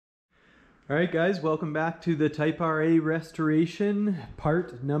Alright guys, welcome back to the Type RA restoration,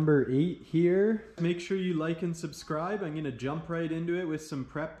 part number 8 here. Make sure you like and subscribe. I'm going to jump right into it with some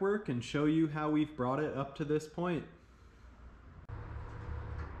prep work and show you how we've brought it up to this point.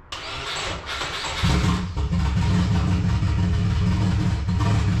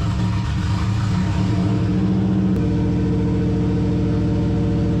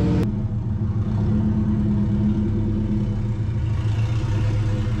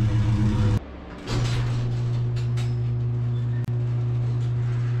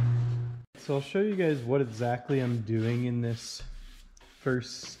 So I'll show you guys what exactly I'm doing in this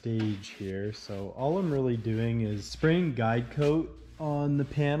first stage here. So all I'm really doing is spraying guide coat on the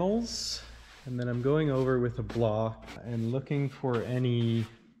panels, and then I'm going over with a block and looking for any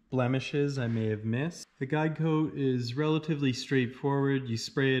blemishes I may have missed. The guide coat is relatively straightforward. You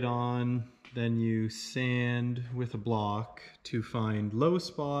spray it on, then you sand with a block to find low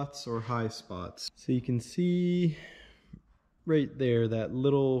spots or high spots. So you can see right there that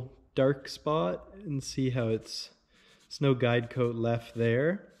little dark spot and see how there's no guide coat left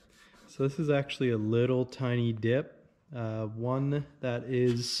there. So this is actually a little tiny dip, one that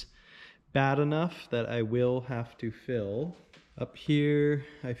is bad enough that I will have to fill. Up here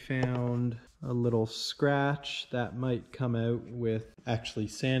I found a little scratch that might come out with actually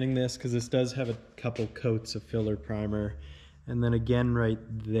sanding this, because this does have a couple coats of filler primer. And then again right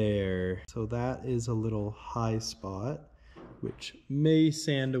there, so that is a little high spot, which may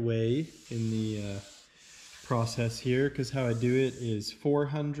sand away in the process here, because how I do it is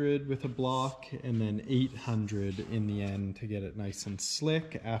 400 with a block and then 800 in the end to get it nice and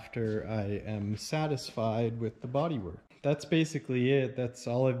slick after I am satisfied with the bodywork. That's basically it. That's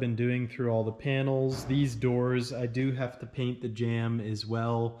all I've been doing through all the panels. These doors, I do have to paint the jamb as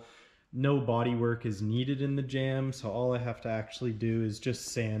well. No bodywork is needed in the jamb, so all I have to actually do is just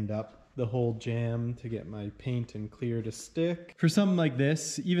sand up the whole jamb to get my paint and clear to stick. For something like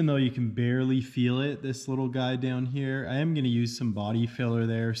this, even though you can barely feel it, this little guy down here, I am going to use some body filler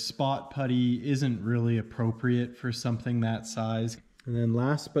there. Spot putty isn't really appropriate for something that size. And then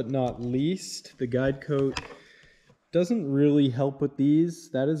last but not least, the guide coat doesn't really help with these.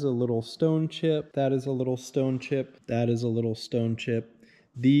 That is a little stone chip, that is a little stone chip, that is a little stone chip.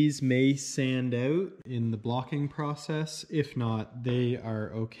 These may sand out in the blocking process. If not, they are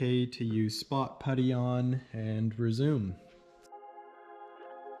okay to use spot putty on and resume.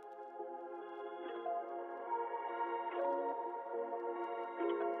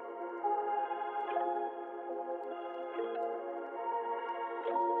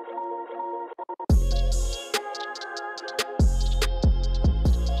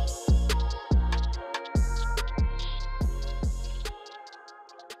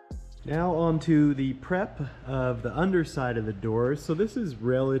 Now onto the prep of the underside of the door. So this is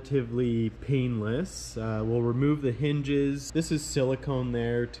relatively painless. We'll remove the hinges. This is silicone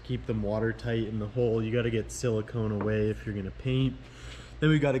there to keep them watertight in the hole. You got to get silicone away if you're going to paint.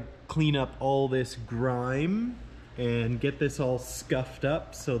 Then we got to clean up all this grime and get this all scuffed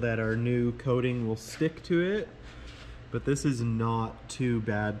up so that our new coating will stick to it. But this is not too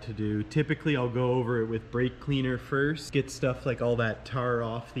bad to do. Typically I'll go over it with brake cleaner first, get stuff like all that tar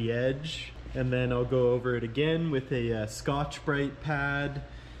off the edge, and then I'll go over it again with a Scotch-Brite pad,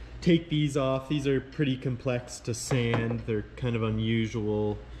 take these off. These are pretty complex to sand, they're kind of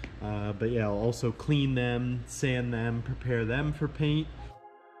unusual, but yeah, I'll also clean them, sand them, prepare them for paint.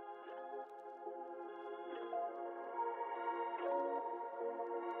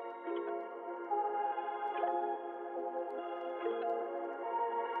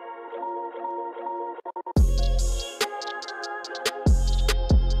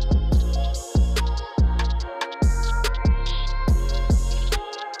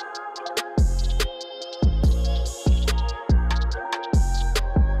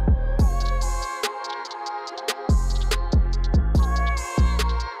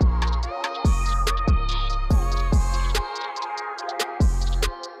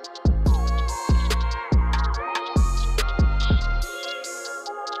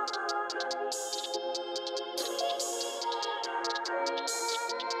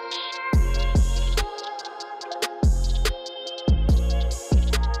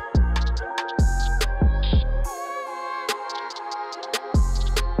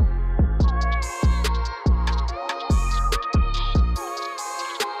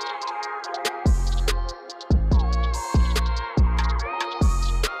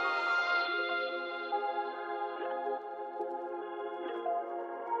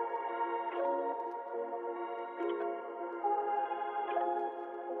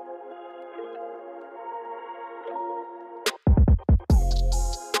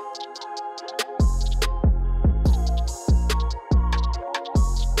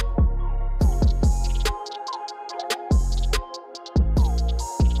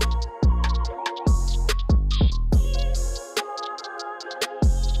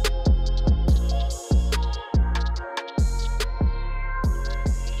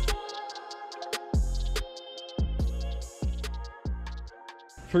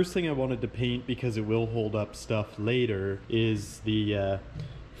 First thing I wanted to paint, because it will hold up stuff later, is the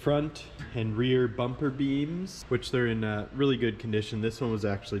front and rear bumper beams, which they're in really good condition. This one was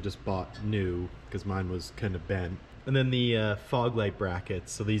actually just bought new because mine was kind of bent. And then the fog light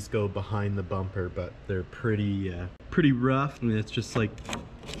brackets, so these go behind the bumper, but they're pretty rough. I mean, it's just like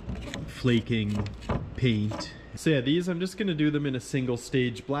flaking paint. So yeah, these I'm just gonna do them in a single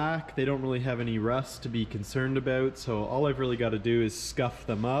stage black. They don't really have any rust to be concerned about, so all I've really got to do is scuff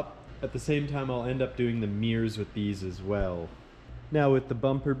them up. At the same time, I'll end up doing the mirrors with these as well. Now with the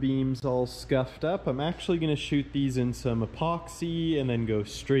bumper beams all scuffed up, I'm actually gonna shoot these in some epoxy and then go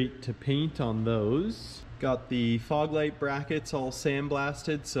straight to paint on those. Got the fog light brackets all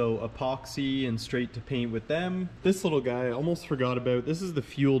sandblasted, so epoxy and straight to paint with them. This little guy I almost forgot about. This is the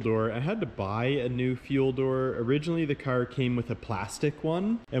fuel door. I had to buy a new fuel door. Originally the car came with a plastic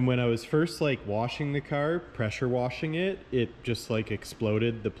one, and when I was first like washing the car, pressure washing it, it just like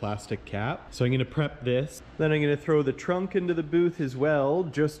exploded the plastic cap. So I'm gonna prep this. Then I'm gonna throw the trunk into the booth as well,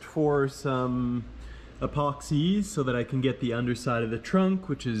 just for some epoxy so that I can get the underside of the trunk,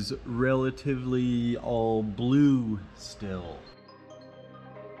 which is relatively all blue still.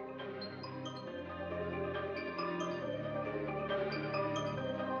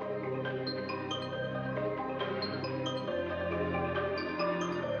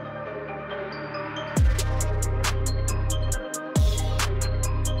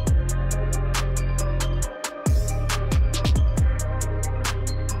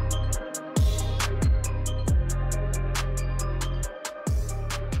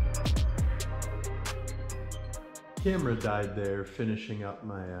 Camera died there finishing up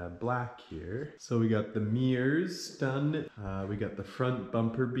my black here. So we got the mirrors done. We got the front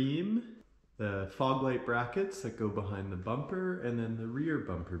bumper beam, the fog light brackets that go behind the bumper, and then the rear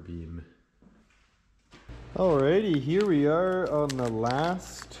bumper beam. Alrighty, here we are on the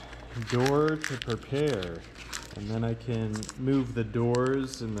last door to prepare. And then I can move the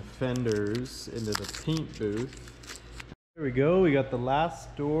doors and the fenders into the paint booth. There we go, we got the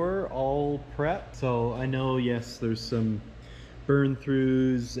last door all prepped. So I know, yes, there's some burn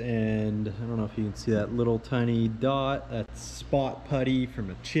throughs, and I don't know if you can see that little tiny dot, that's spot putty from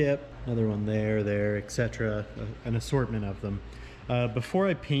a chip, another one there, etc. An assortment of them. Before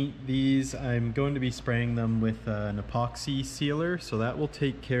I paint these, I'm going to be spraying them with an epoxy sealer, so that will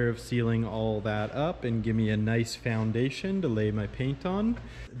take care of sealing all that up and give me a nice foundation to lay my paint on.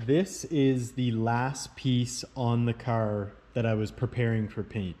 This is the last piece on the car that I was preparing for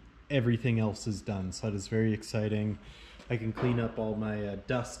paint. Everything else is done, so that is very exciting. I can clean up all my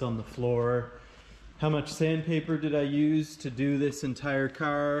dust on the floor. How much sandpaper did I use to do this entire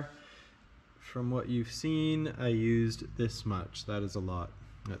car? From what you've seen, I used this much. That is a lot.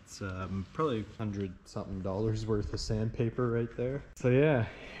 That's probably $100-something worth of sandpaper right there. So yeah,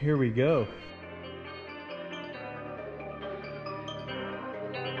 here we go.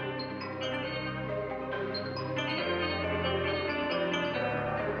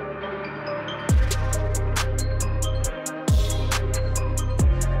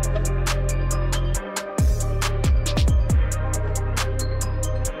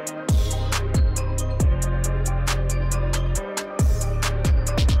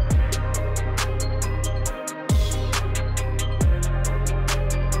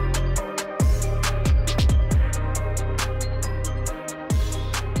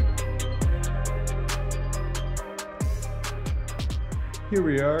 Here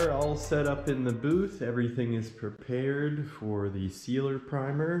we are, all set up in the booth. Everything is prepared for the sealer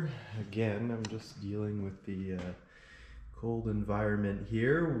primer. Again, I'm just dealing with the cold environment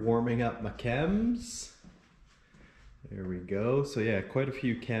here, warming up my chems. There we go. So yeah, quite a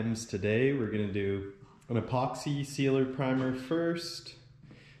few chems today. We're gonna do an epoxy sealer primer first,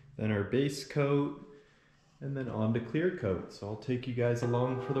 then our base coat, and then on to clear coat. So I'll take you guys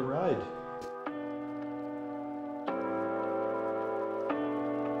along for the ride.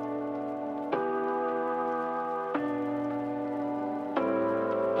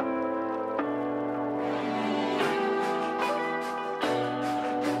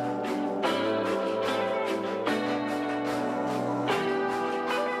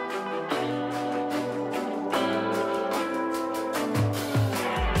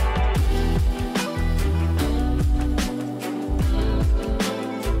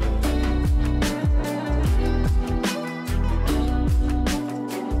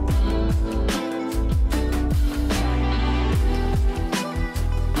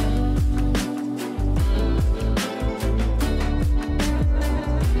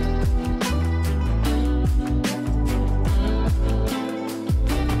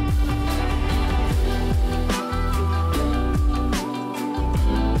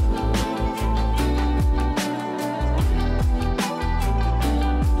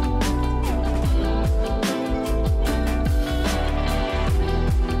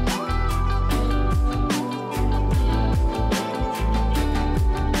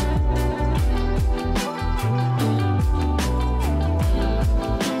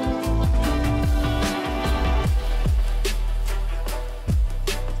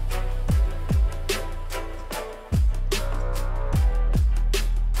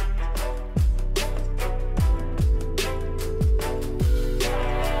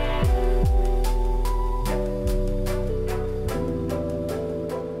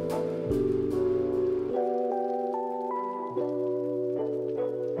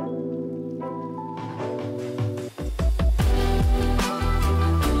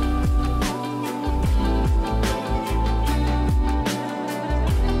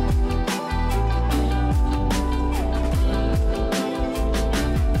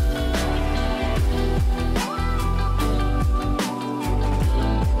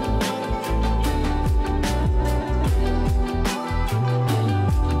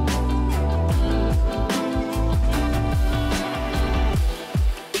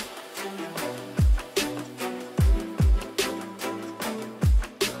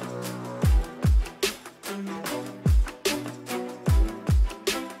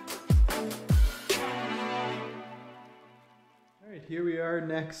 are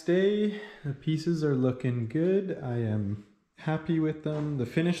next day. The pieces are looking good. I am happy with them. The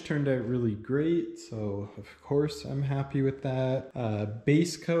finish turned out really great, so of course I'm happy with that.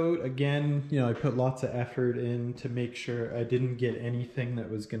 Base coat, again, you know, I put lots of effort in to make sure I didn't get anything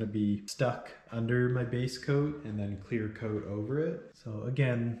that was going to be stuck under my base coat and then clear coat over it. So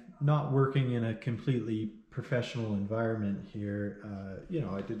again, not working in a completely professional environment here. You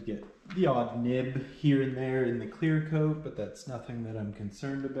know, I did get the odd nib here and there in the clear coat, but that's nothing that I'm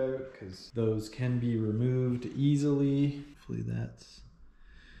concerned about because those can be removed easily. Hopefully that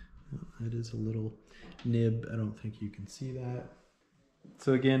is a little nib. I don't think you can see that.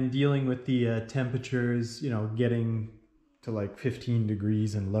 So again, dealing with the temperatures, you know, getting to like 15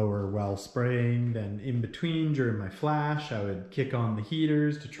 degrees and lower while spraying, then in between during my flash, I would kick on the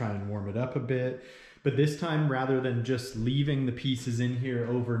heaters to try and warm it up a bit. But this time, rather than just leaving the pieces in here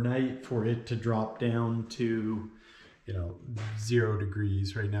overnight for it to drop down to, you know, 0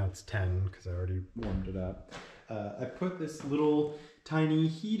 degrees, right now it's 10 because I already warmed it up. I put this little tiny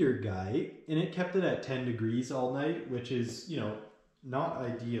heater guy and it kept it at 10 degrees all night, which is, you know, not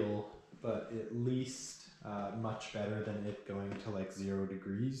ideal, but at least much better than it going to like 0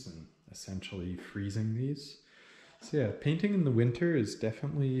 degrees and essentially freezing these. So yeah, painting in the winter is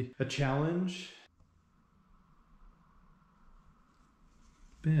definitely a challenge.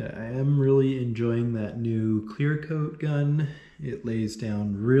 But yeah, I am really enjoying that new clear coat gun. It lays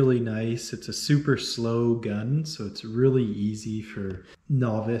down really nice. It's a super slow gun, so it's really easy for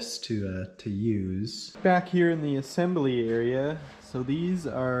novice to use. Back here in the assembly area, so these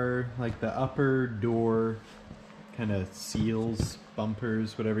are like the upper door kind of seals,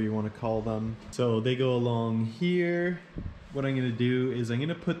 bumpers, whatever you want to call them. So they go along here. What I'm going to do is I'm going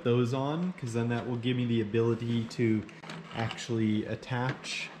to put those on because then that will give me the ability to actually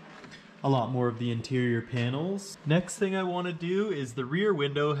attach a lot more of the interior panels. Next thing I want to do is the rear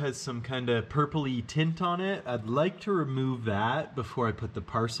window has some kind of purpley tint on it. I'd like to remove that before I put the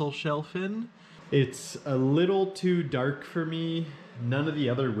parcel shelf in. It's a little too dark for me. None of the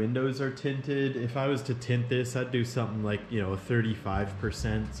other windows are tinted. If I was to tint this, I'd do something like, you know,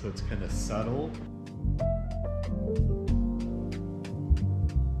 35%, so it's kind of subtle.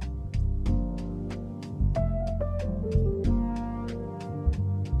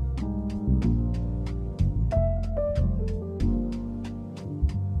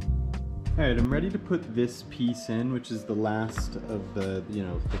 Alright, I'm ready to put this piece in, which is the last of the, you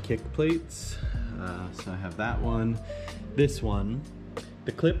know, the kick plates. So I have that one. This one.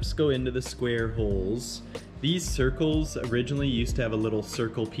 The clips go into the square holes. These circles originally used to have a little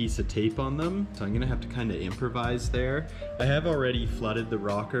circle piece of tape on them, so I'm gonna have to kind of improvise there. I have already flooded the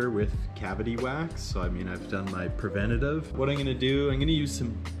rocker with cavity wax, so I mean I've done my preventative. What I'm gonna do, I'm gonna use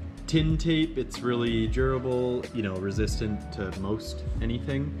some tin tape. It's really durable, you know, resistant to most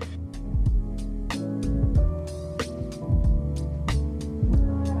anything.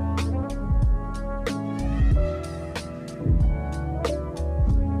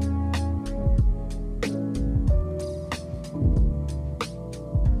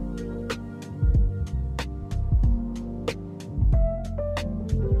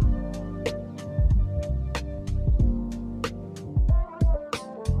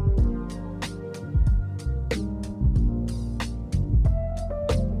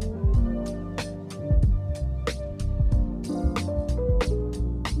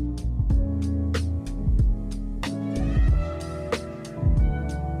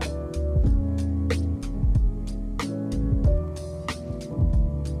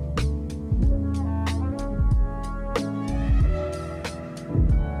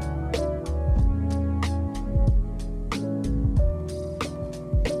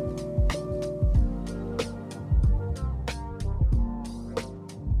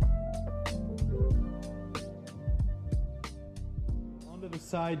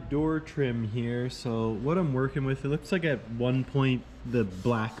 Side door trim here. So what I'm working with, it looks like at one point the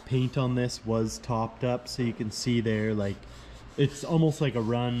black paint on this was topped up, so you can see there, like it's almost like a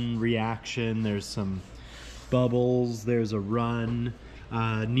run reaction. There's some bubbles, there's a run.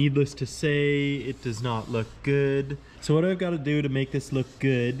 Needless to say, it does not look good. So what I've got to do to make this look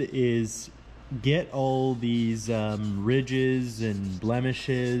good is get all these ridges and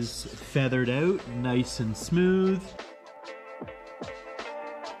blemishes feathered out nice and smooth.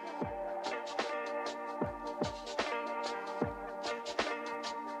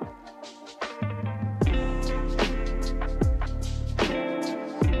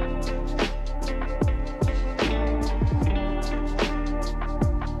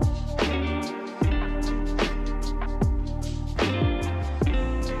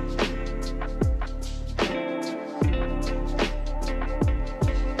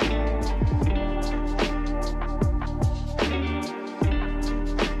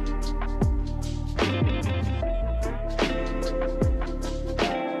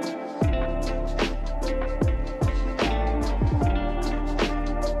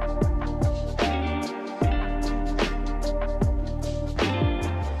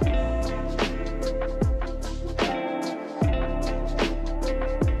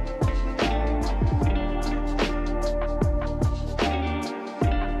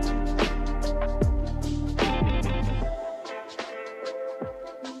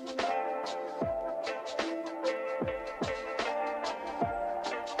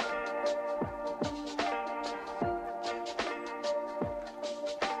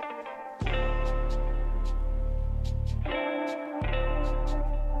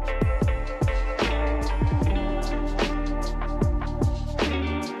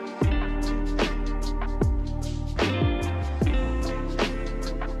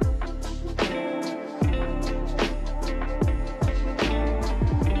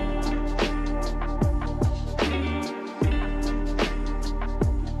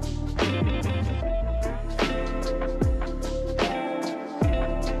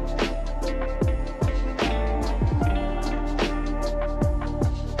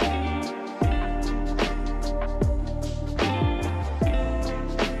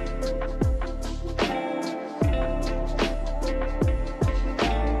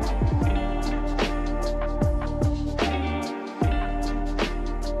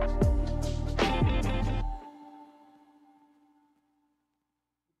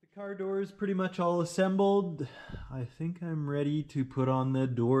 Car door is pretty much all assembled. I think I'm ready to put on the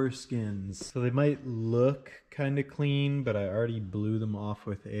door skins. So they might look kind of clean, but I already blew them off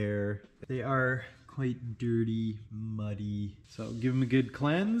with air. They are quite dirty, muddy. So give them a good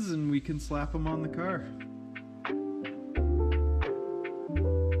cleanse and we can slap them on the car.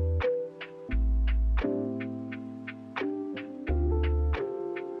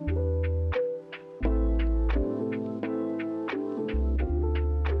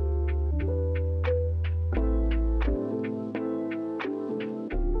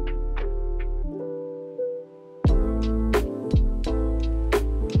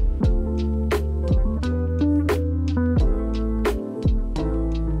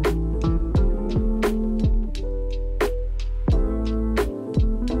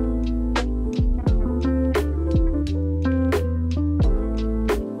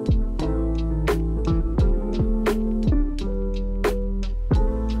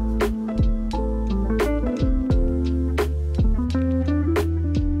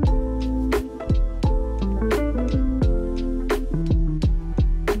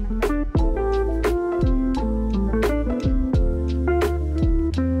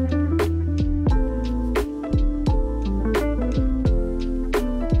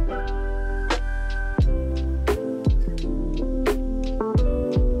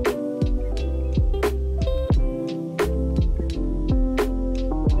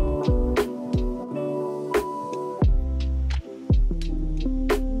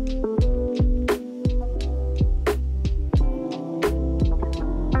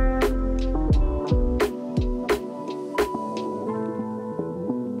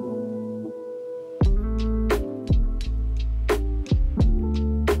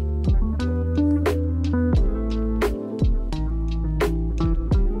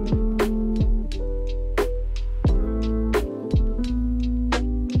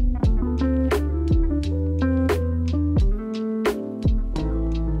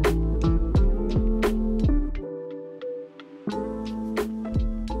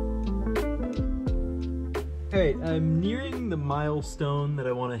 Alright, I'm nearing the milestone that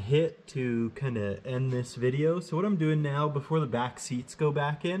I want to hit to kind of end this video. So what I'm doing now, before the back seats go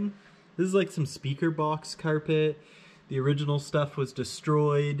back in, this is like some speaker box carpet. The original stuff was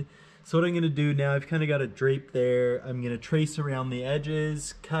destroyed. So what I'm going to do now, I've kind of got it draped there. I'm going to trace around the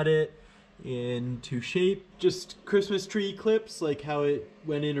edges, cut it into shape. Just Christmas tree clips like how it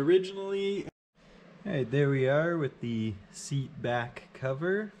went in originally. Alright, there we are with the seat back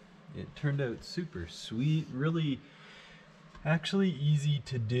cover. It turned out super sweet, really actually easy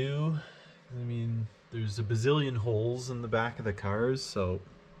to do. I mean, there's a bazillion holes in the back of the cars, so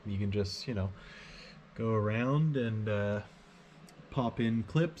you can just, you know, go around and pop in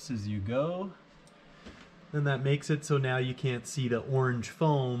clips as you go. Then that makes it so now you can't see the orange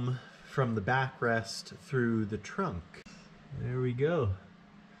foam from the backrest through the trunk. There we go.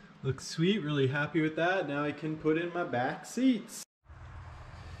 Looks sweet, really happy with that. Now I can put in my back seats.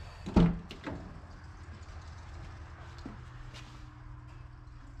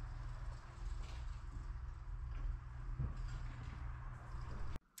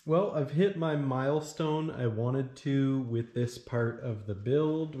 Well, I've hit my milestone I wanted to with this part of the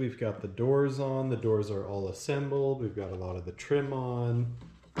build. We've got the doors on, the doors are all assembled, we've got a lot of the trim on.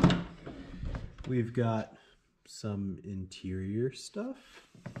 We've got some interior stuff.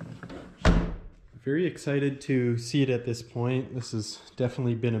 Very excited to see it at this point. This has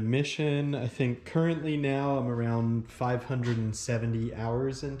definitely been a mission. I think currently now I'm around 570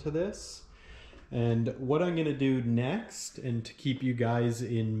 hours into this. And what I'm gonna do next, and to keep you guys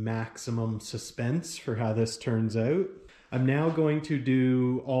in maximum suspense for how this turns out, I'm now going to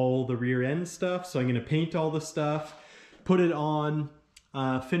do all the rear end stuff. So I'm gonna paint all the stuff, put it on,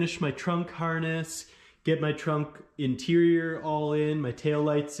 finish my trunk harness, get my trunk interior all in, my tail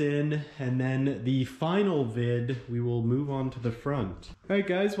lights in, and then the final vid, we will move on to the front. All right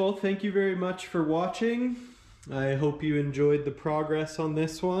guys, well, thank you very much for watching. I hope you enjoyed the progress on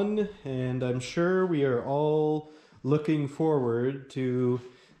this one, and I'm sure we are all looking forward to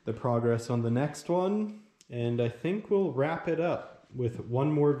the progress on the next one. And I think we'll wrap it up with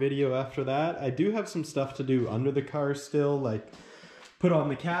one more video after that. I do have some stuff to do under the car still, like put on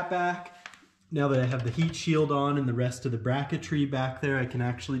the cat back. Now that I have the heat shield on and the rest of the bracketry back there, I can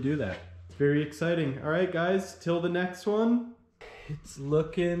actually do that. It's very exciting. All right guys, till the next one, it's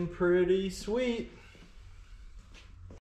looking pretty sweet.